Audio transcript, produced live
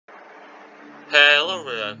hello,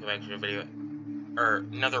 reaction video, or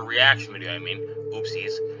another reaction video, I mean,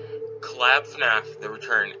 oopsies. COLLAB FNAF, The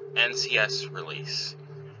Return, NCS release.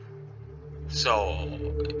 So,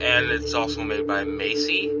 and it's also made by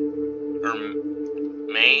Macy, or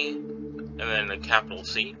May, and then a capital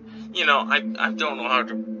C. You know, I don't know how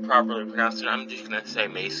to properly pronounce it, I'm just gonna say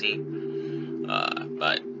Macy.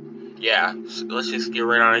 But, yeah, so let's just get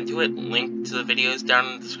right on into it. Link to the videos down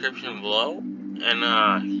in the description below,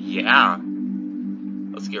 and, yeah.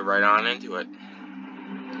 Let's get right on into it.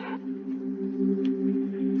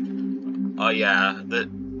 Oh yeah, the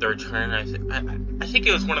Return. I think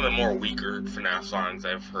it was one of the more weaker FNAF songs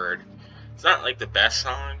I've heard. It's not like the best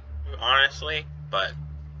song, honestly, but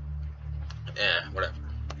whatever.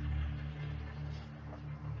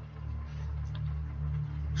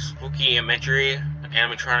 Spooky imagery,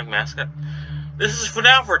 animatronic mascot. This is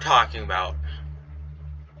FNAF we're talking about.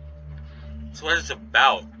 That's what it's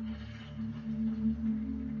about.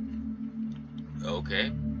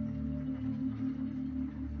 Okay.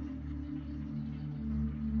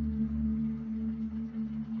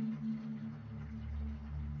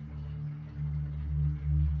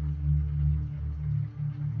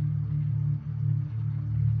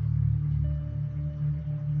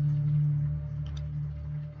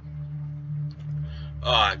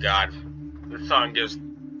 Oh god, this song gives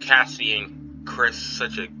Cassie and Chris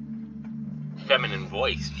such a feminine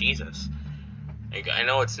voice. Jesus. Like, I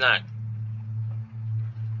know it's not.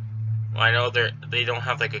 Well, I know they don't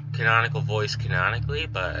have like a canonical voice canonically,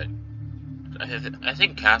 but I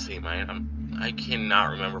think Cassie might. I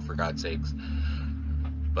cannot remember, for God's sakes.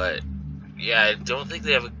 But yeah, I don't think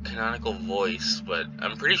they have a canonical voice, but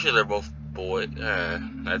I'm pretty sure they're both boy.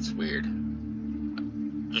 That's weird.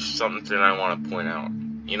 Just something I want to point out.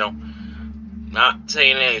 You know, not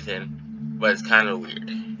saying anything, but it's kind of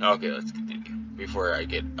weird. Okay, let's continue before I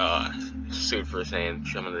get sued for saying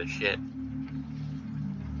some of this shit.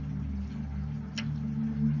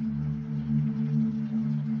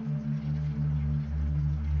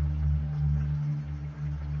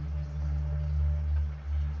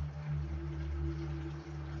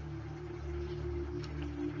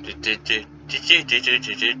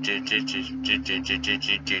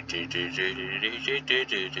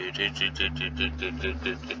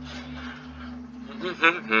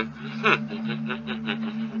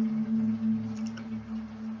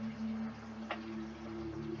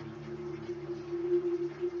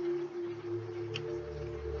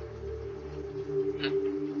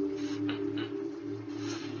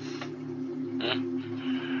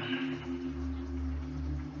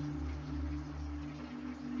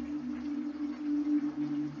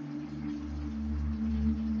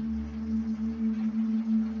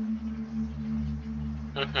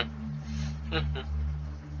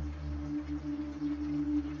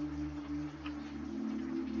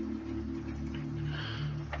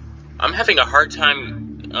 I'm having a hard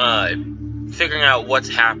time figuring out what's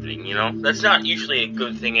happening, you know? That's not usually a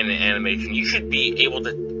good thing in an animation. You should be able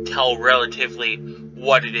to tell relatively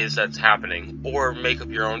what it is that's happening, or make up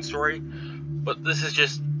your own story. But this is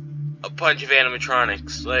just a bunch of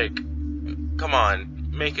animatronics. Like, come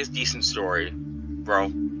on, make a decent story,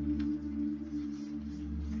 bro.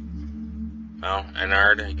 Well,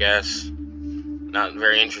 Ennard, I guess. Not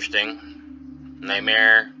very interesting.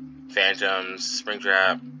 Nightmare, Phantoms,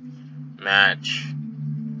 Springtrap, Match,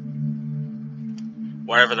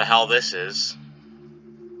 whatever the hell this is.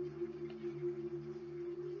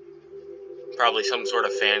 Probably some sort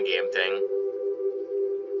of fan game thing.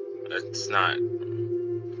 It's not a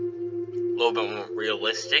little bit more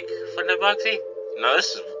realistic for Boxy. No,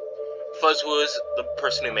 this is Fuzzwoo is the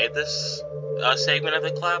person who made this segment of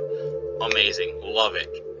the collab. Amazing, love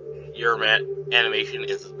it. Your animation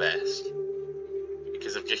is the best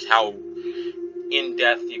because of just how in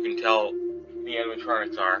depth you can tell the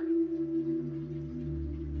animatronics are.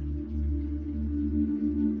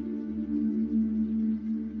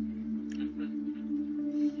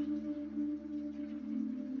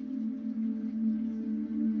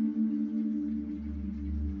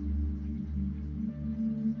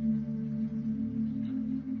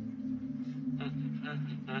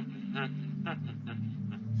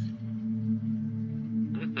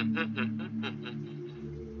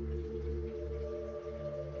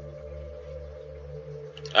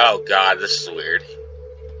 Oh god, this is weird.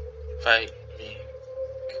 Fight me.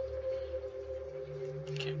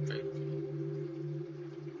 Can't break.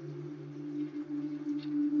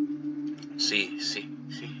 See.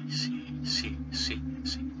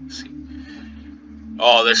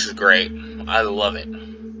 Oh, this is great. I love it.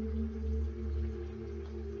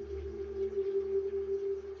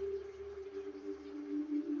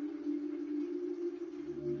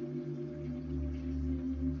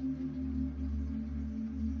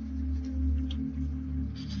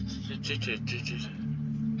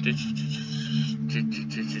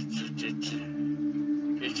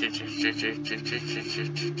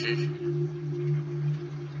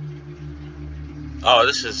 Oh,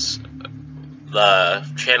 this is the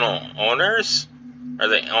channel owners, or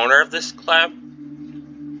the owner of this collab.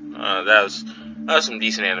 That was some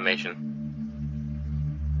decent animation.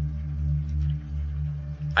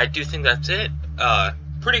 I do think that's it.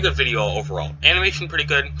 Pretty good video overall. Animation pretty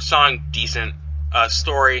good, song decent,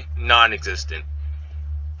 story non-existent.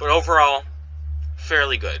 But overall,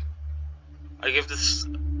 fairly good. I give this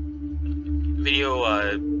video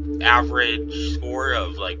average score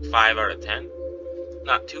of like 5 out of 10.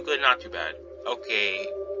 Not too good, not too bad. Okay,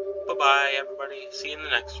 bye-bye everybody. See you in the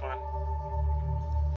next one.